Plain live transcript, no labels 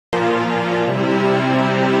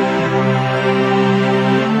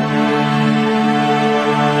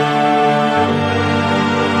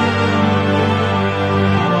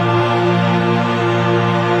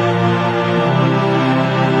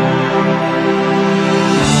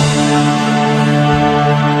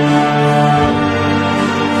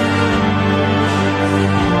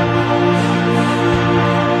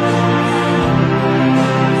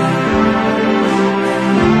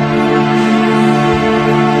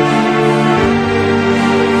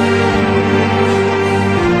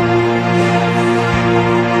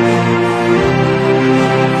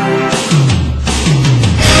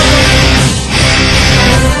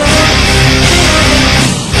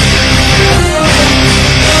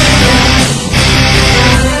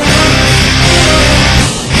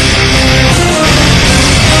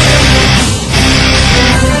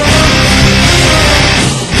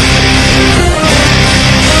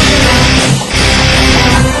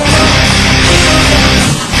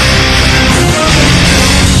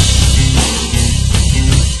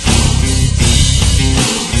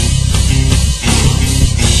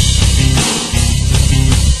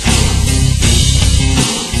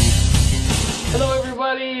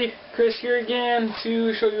everybody, Chris here again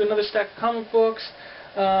to show you another stack of comic books.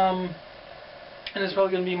 And it's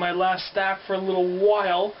probably going to be my last stack for a little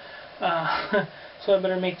while, so I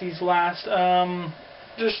better make these last.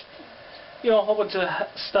 Just, you know, a whole bunch of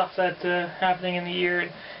stuff that happening in the year,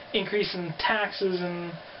 increase in taxes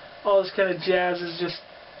and all this kind of jazz is just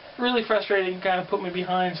really frustrating, kind of put me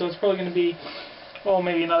behind, so it's probably going to be, well,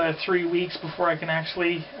 maybe another 3 weeks before I can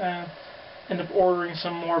actually end up ordering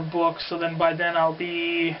some more books. So then by then I'll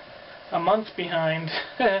be a month behind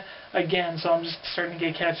again, so I'm just starting to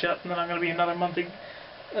get catch up, and then I'm going to be another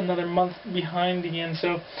month behind again.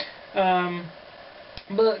 So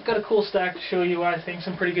but got a cool stack to show you. I think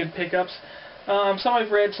some pretty good pickups. Some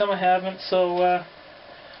I've read, some I haven't, so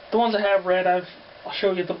the ones I have read I'll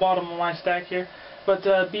show you at the bottom of my stack here. But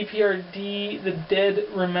BPRD, The Dead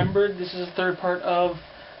Remembered, this is the third part of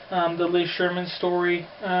the Liz Sherman story.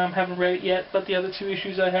 Haven't read it yet, but the other 2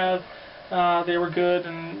 issues I have, they were good.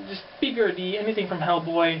 And just BPRD, anything from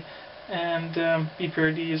Hellboy and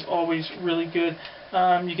BPRD is always really good.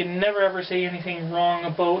 You can never ever say anything wrong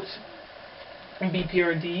about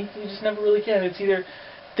BPRD. You just never really can. It's either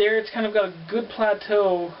there, it's kind of got a good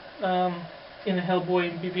plateau in the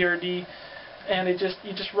Hellboy and BPRD, and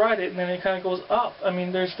you just ride it, and then it kind of goes up. I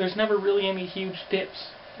mean, there's never really any huge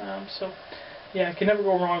dips. So yeah, can never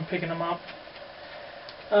go wrong picking them up.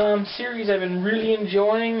 Series I've been really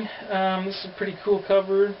enjoying. This is a pretty cool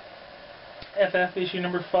cover. FF issue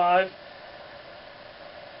number 5.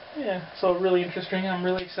 Yeah, so really interesting. I'm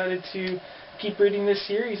really excited to keep reading this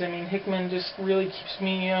series. I mean, Hickman just really keeps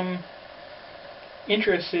me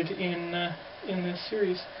interested in this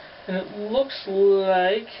series. And it looks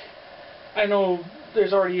like, I know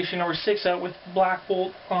there's already issue number 6 out with Black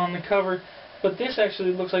Bolt on the cover, but this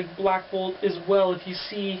actually looks like Black Bolt as well. If you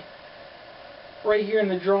see right here in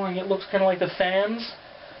the drawing, it looks kind of like the fans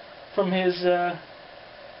from his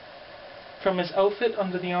outfit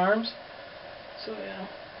under the arms. So yeah,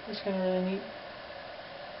 that's kind of really neat.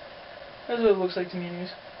 That's what it looks like to me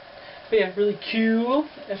anyways. But yeah, really cool.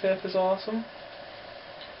 FF is awesome.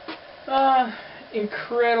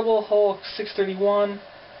 Incredible Hulk 631.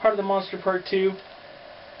 Heart of the Monster Part 2.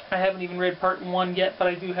 I haven't even read Part 1 yet, but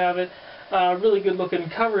I do have it. Really good looking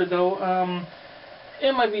cover though.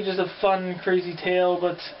 It might be just a fun, crazy tale,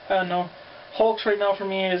 but I don't know. Hulk's right now for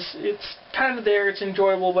me it's kind of there, it's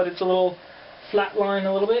enjoyable, but it's a little flatline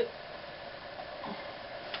a little bit.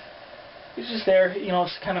 It's just there, you know,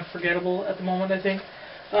 it's kind of forgettable at the moment, I think.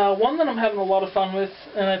 One that I'm having a lot of fun with,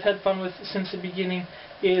 and I've had fun with since the beginning,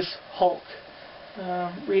 is Hulk.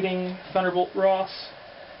 Reading Thunderbolt Ross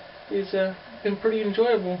is been pretty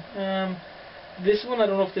enjoyable. This one, I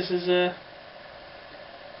don't know if this is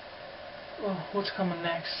what's coming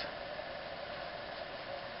next?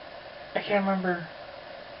 I can't remember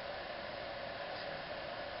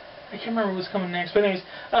what's coming next. But anyways,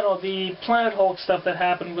 I don't know, the Planet Hulk stuff that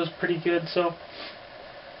happened was pretty good, so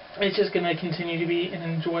it's just gonna continue to be an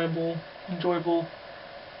enjoyable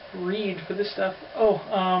read for this stuff.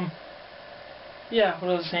 Yeah, what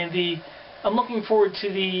was I saying? I'm looking forward to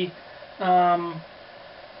the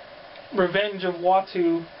Revenge of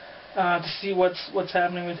Watu, to see what's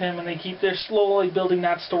happening with him, and they're slowly building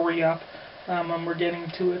that story up, and we're getting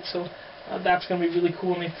to it, so that's going to be really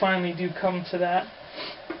cool, and they finally do come to that.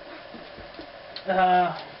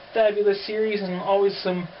 Fabulous series, and always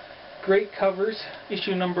some great covers.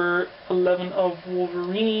 Issue number 11 of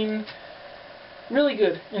Wolverine. Really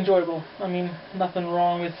good, enjoyable. I mean, nothing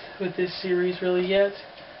wrong with this series really yet.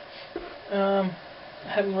 I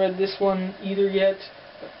haven't read this one either yet.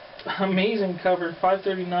 Amazing cover,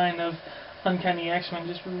 539 of Uncanny X-Men.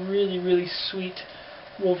 Just really sweet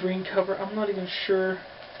Wolverine cover. I'm not even sure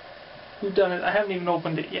who done it. I haven't even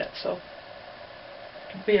opened it yet, so.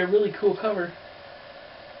 But yeah, really cool cover.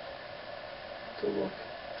 Let's look.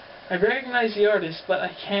 I recognize the artist, but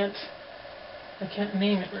I can't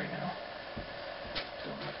name it right now.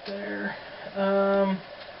 There.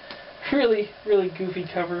 Really goofy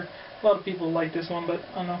cover. A lot of people like this one, but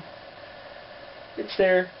I don't know. It's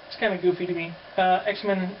there. It's kind of goofy to me.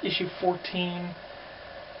 X-Men issue 14.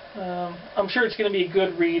 I'm sure it's going to be a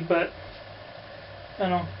good read, but I don't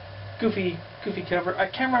know. Goofy cover. I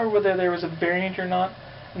can't remember whether there was a variant or not.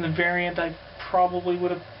 And the variant I probably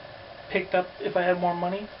would have picked up if I had more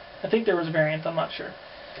money. I think there was a variant. I'm not sure.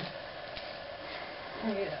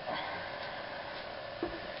 Yeah.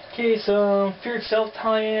 Okay, so Fear Itself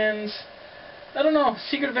tie-ins. I don't know.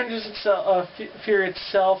 Secret Avengers itself, Fear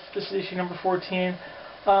Itself. This is issue number 14.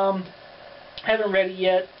 Haven't read it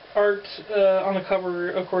yet. Art on the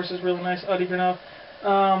cover, of course, is really nice. Adi Granov.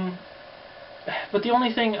 But the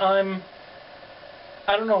only thing I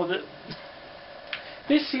don't know,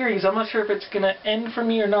 this series, I'm not sure if it's going to end for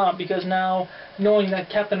me or not, because now, knowing that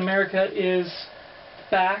Captain America is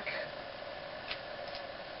back,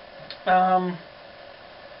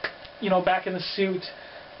 you know, back in the suit,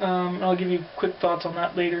 I'll give you quick thoughts on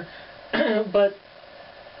that later, but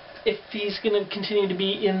if he's going to continue to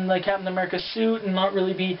be in the Captain America suit and not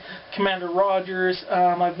really be Commander Rogers,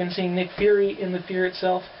 I've been seeing Nick Fury in the Fear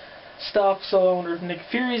Itself stuff, so I wonder if Nick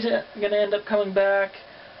Fury's going to end up coming back.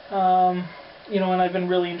 You know, and I've been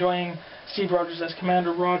really enjoying Steve Rogers as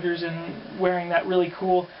Commander Rogers and wearing that really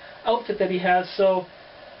cool outfit that he has. So,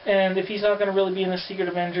 and if he's not going to really be in the Secret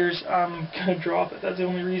Avengers, I'm going to drop it. That's the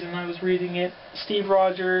only reason I was reading it. Steve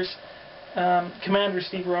Rogers, Commander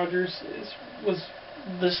Steve Rogers was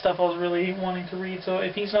the stuff I was really wanting to read. So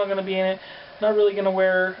if he's not going to be in it, not really going to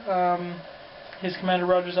wear his Commander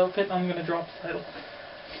Rogers outfit, I'm going to drop the title.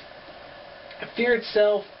 Fear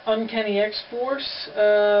Itself, Uncanny X-Force, 1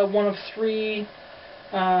 of 3,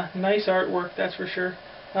 nice artwork, that's for sure.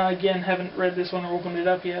 Again, haven't read this one or opened it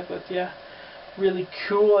up yet, but yeah, really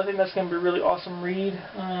cool. I think that's going to be a really awesome read.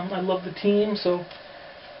 I love the team, so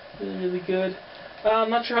really, really good.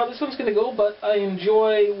 I'm not sure how this one's going to go, but I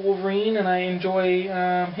enjoy Wolverine, and I enjoy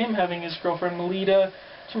him having his girlfriend Melita.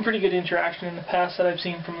 Some pretty good interaction in the past that I've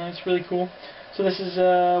seen from them. It's really cool. So this is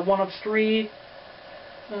 1 of 3.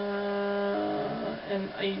 And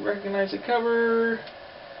I recognize the cover.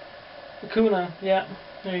 Acuna, yeah,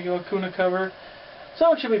 there you go, Acuna cover.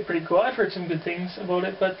 So it should be pretty cool. I've heard some good things about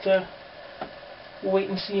it, but we'll wait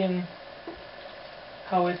and see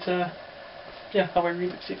how it, how I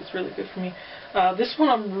read it, see if it's really good for me. This one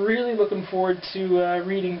I'm really looking forward to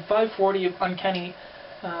reading 540 of Uncanny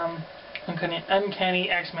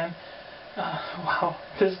X-Men. Wow,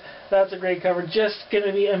 that's a great cover. Just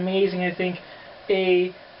gonna be amazing, I think.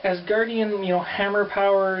 Asgardian, you know,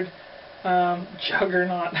 hammer-powered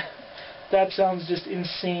Juggernaut. That sounds just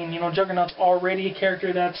insane. You know, Juggernaut's already a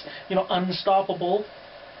character that's, you know, unstoppable.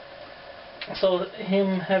 So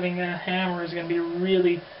him having a hammer is going to be a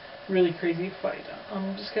really, really crazy fight.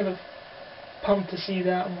 I'm just kind of pumped to see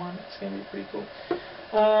that one. It's going to be pretty cool.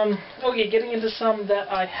 Okay, getting into some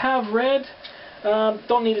that I have read.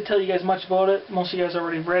 Don't need to tell you guys much about it. Most of you guys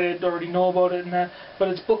already read it, already know about it and that. But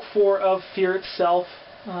it's book 4 of Fear Itself.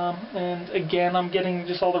 And again, I'm getting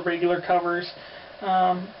just all the regular covers.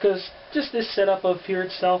 Because just this setup of Fear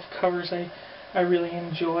Itself covers I really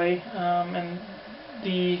enjoy. And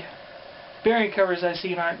the variant covers I've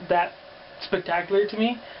seen aren't that spectacular to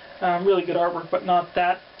me. Really good artwork, but not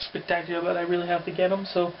that spectacular that I really have to get them.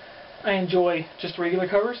 So I enjoy just regular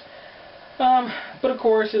covers. But of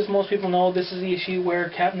course, as most people know, this is the issue where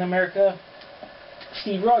Captain America,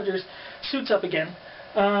 Steve Rogers, suits up again.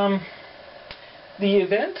 The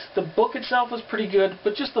event, the book itself was pretty good,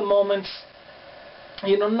 but just the moments,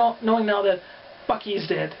 you know, knowing now that Bucky is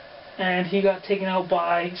dead, and he got taken out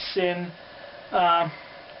by Sin,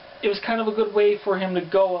 it was kind of a good way for him to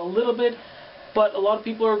go a little bit, but a lot of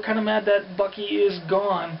people are kind of mad that Bucky is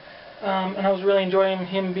gone, and I was really enjoying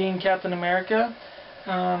him being Captain America.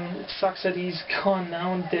 It sucks that he's gone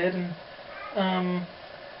now and dead, and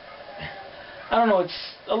I don't know,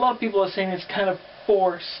 it's a lot of people are saying it's kind of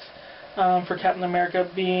forced for Captain America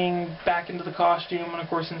being back into the costume, and of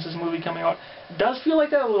course since this movie coming out, it does feel like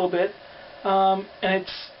that a little bit, and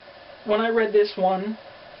it's, when I read this one,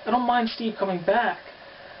 I don't mind Steve coming back,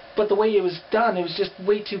 but the way it was done, it was just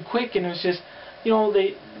way too quick, and it was just, you know,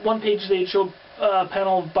 one page they showed a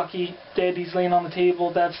panel of Bucky dead, he's laying on the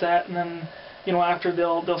table, that's that, and then, you know, after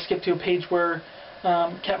they'll skip to a page where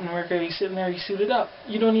Captain America, he's sitting there, he's suited up.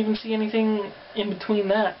 You don't even see anything in between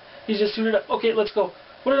that. He's just suited up. Okay, let's go.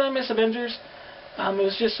 What did I miss, Avengers? It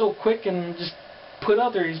was just so quick and just put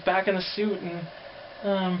out there. He's back in the suit, and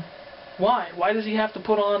why? Why does he have to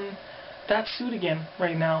put on that suit again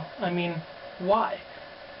right now? I mean, why?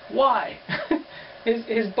 Why?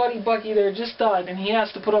 his buddy Bucky there just died, and he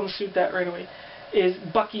has to put on the suit that right away.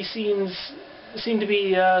 Bucky seem to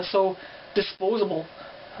be so disposable.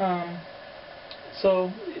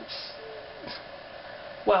 So it's,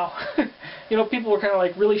 wow. You know, people were kind of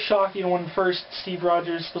like really shocked, you know, when first Steve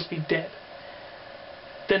Rogers was supposed to be dead.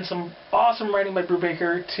 Then some awesome writing by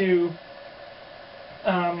Brubaker to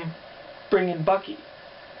bring in Bucky.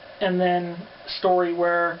 And then story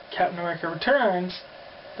where Captain America returns,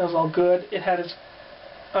 that was all good. It had its,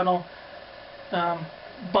 I don't know,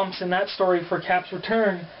 bumps in that story for Cap's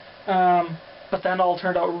return. But that all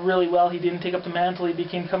turned out really well. He didn't take up the mantle. He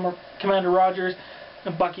became Commander Rogers,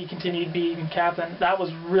 and Bucky continued being Captain. That was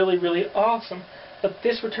really, really awesome. But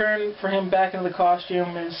this return for him back into the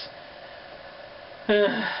costume is,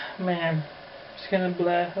 man, just kind of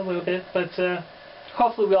bleh a little bit. But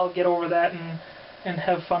hopefully we all get over that, and and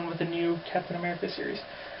have fun with the new Captain America series.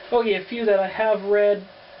 Okay, a few that I have read.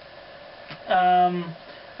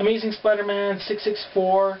 Amazing Spider-Man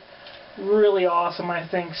 664. Really awesome, I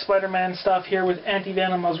think. Spider-Man stuff here with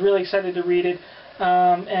anti-venom. I was really excited to read it.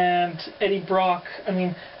 And Eddie Brock, I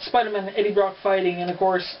mean, Spider-Man and Eddie Brock fighting, and of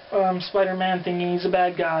course, Spider-Man thinking he's a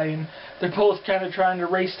bad guy, and they're both kind of trying to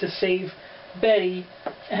race to save Betty,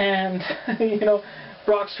 and, you know,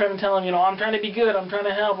 Brock's trying to tell him, you know, I'm trying to be good, I'm trying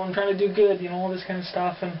to help, I'm trying to do good, you know, all this kind of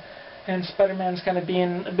stuff, and Spider-Man's kind of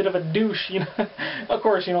being a bit of a douche, you know. Of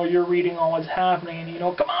course, you know, you're reading all what's happening, and you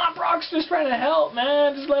know, come on, Brock's just trying to help,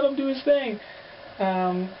 man, just let him do his thing.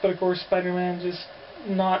 But of course, Spider-Man's just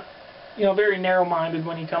not, you know, very narrow-minded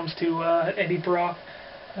when he comes to Eddie Brock.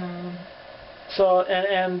 And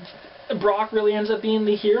Brock really ends up being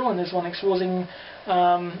the hero in this one, exposing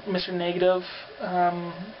Mr. Negative,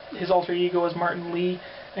 his alter ego as Martin Lee,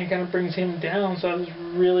 and kind of brings him down. So it was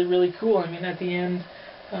really, really cool. I mean, at the end,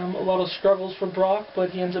 a lot of struggles for Brock, but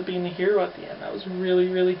he ends up being the hero at the end. That was really,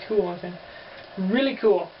 really cool, I think. Really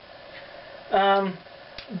cool.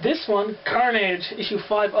 This one, Carnage, issue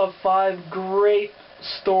 5 of 5, great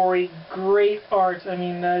story, great art. I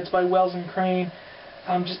mean, it's by Wells and Crane.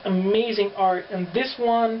 Just amazing art. And this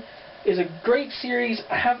one is a great series.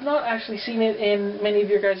 I have not actually seen it in many of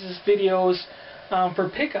your guys' videos for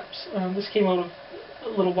pickups. This came out a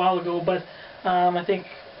little while ago, but I think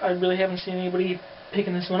I really haven't seen anybody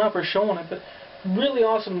picking this one up or showing it. But really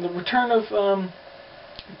awesome. The return of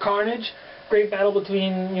Carnage. Great battle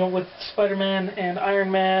between, you know, with Spider-Man and Iron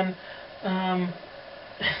Man.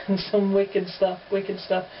 And some wicked stuff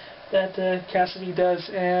that Cassidy does.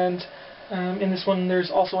 And in this one,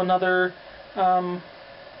 there's also another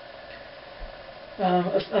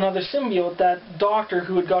symbiote, that doctor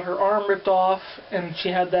who had got her arm ripped off, and she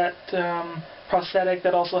had that prosthetic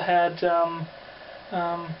that also had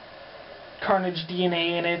Carnage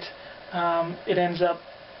DNA in it. It ends up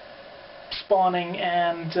spawning,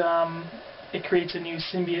 and it creates a new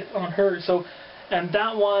symbiote on her. So, and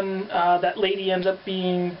that one, that lady ends up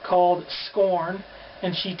being called Scorn,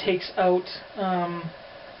 and she takes out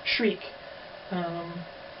Shriek.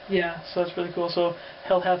 Yeah, so that's really cool. So,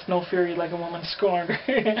 hell hath no fury like a woman scorned.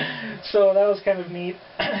 So that was kind of neat.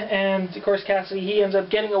 And of course Cassidy, he ends up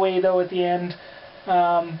getting away though at the end.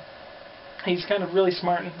 He's kind of really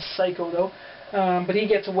smart and psycho though. But he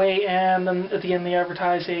gets away, and then at the end they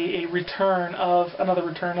advertise another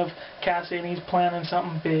return of Cassidy, and he's planning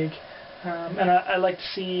something big. And I like to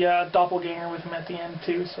see Doppelganger with him at the end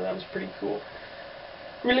too, so that was pretty cool.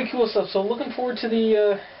 Really cool stuff. So looking forward to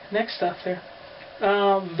the next stuff there.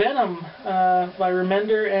 Venom by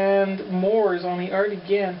Remender and Moores on the art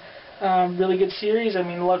again. Really good series. I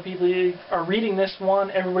mean, a lot of people are reading this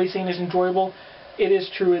one. Everybody's saying it's enjoyable. It is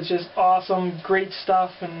true. It's just awesome, great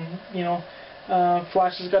stuff, and you know,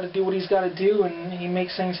 Flash has got to do what he's got to do, and he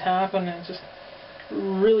makes things happen. And it's just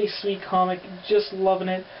really sweet comic. Just loving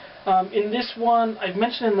it. In this one, I've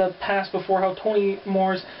mentioned in the past before how Tony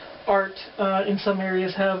Moore's art in some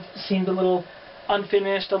areas have seemed a little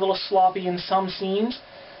unfinished, a little sloppy in some scenes.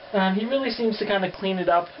 He really seems to kind of clean it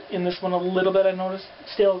up in this one a little bit, I noticed.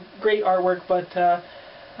 Still great artwork, but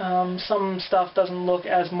some stuff doesn't look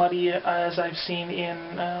as muddy as I've seen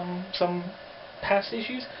in some past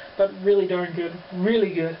issues, but really darn good.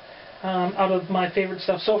 Really good. Out of my favorite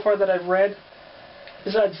stuff so far that I've read,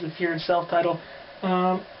 besides the Fear itself title,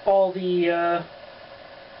 all the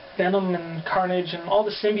Venom and Carnage and all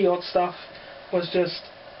the symbiote stuff was just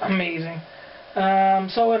amazing.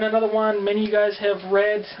 So in another one, many of you guys have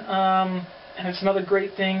read, and it's another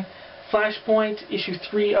great thing, Flashpoint, issue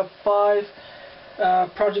 3 of 5,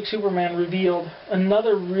 Project Superman revealed.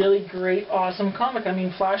 Another really great, awesome comic. I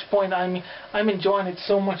mean, Flashpoint, I'm enjoying it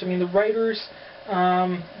so much. I mean, the writers,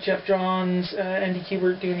 Jeff Johns, Andy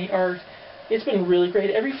Kubert doing the art, it's been really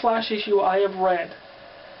great. Every Flash issue I have read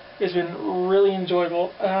has been really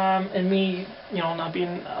enjoyable. And me, you know,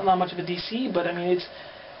 not much of a DC, but I mean,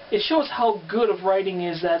 it shows how good of writing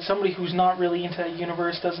is that somebody who's not really into that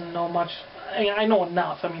universe doesn't know much. I mean, I know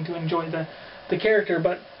enough, I mean, to enjoy the character,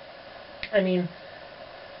 but I mean,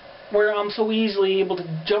 where I'm so easily able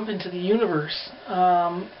to jump into the universe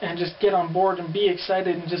and just get on board and be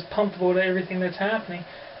excited and just pumped about everything that's happening,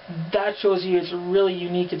 that shows you it's really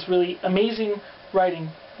unique, it's really amazing writing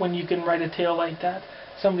when you can write a tale like that.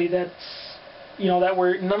 Somebody that's, you know, that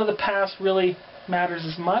where none of the past really matters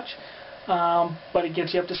as much, but it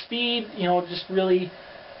gets you up to speed, you know, just really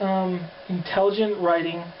intelligent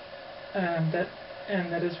writing, and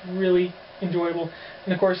that is really enjoyable.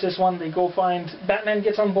 And of course this one, they go find, Batman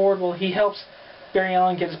gets on board, well, he helps Barry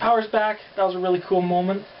Allen get his powers back. That was a really cool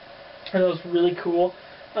moment. That was really cool.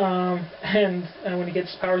 and when he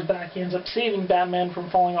gets his powers back, he ends up saving Batman from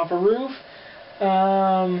falling off a roof.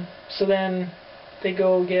 So then they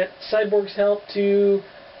go get Cyborg's help to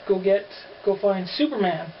go find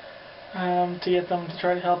Superman, to get them to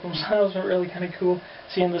try to help him. So that was really kind of cool,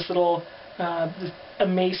 seeing this little this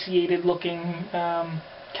emaciated looking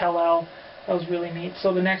Kal-El. That was really neat.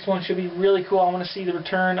 So the next one should be really cool. I want to see the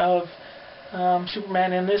return of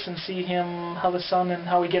Superman in this, and see him, how the sun, and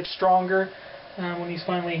how he gets stronger when he's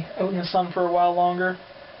finally out in the sun for a while longer.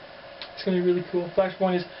 It's going to be really cool.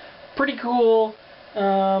 Flashpoint is pretty cool,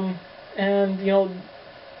 and you know,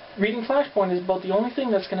 reading Flashpoint is about the only thing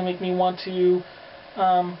that's going to make me want to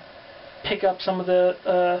pick up some of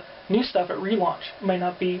the new stuff at relaunch. It might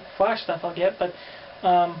not be Flash stuff I'll get, but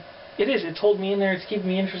it is. It's holding me in there. It's keeping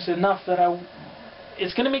me interested enough that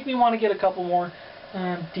it's going to make me want to get a couple more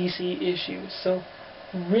DC issues. So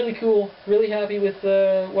really cool. Really happy with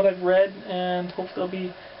what I've read, and hope they'll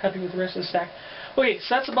be happy with the rest of the stack. Okay,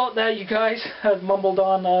 so that's about that, you guys. I've mumbled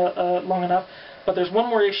on long enough, but there's one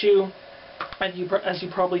more issue, as you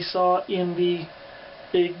probably saw in the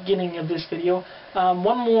beginning of this video.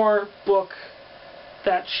 One more book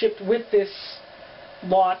that shipped with this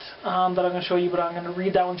lot that I'm going to show you, but I'm going to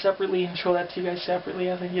read that one separately and show that to you guys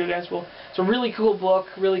separately. I think you guys will. It's a really cool book,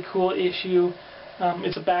 really cool issue.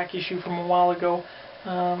 It's a back issue from a while ago.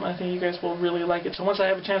 I think you guys will really like it. So once I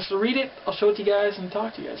have a chance to read it, I'll show it to you guys and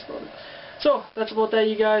talk to you guys about it. So that's about that,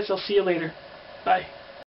 you guys. I'll see you later. Bye.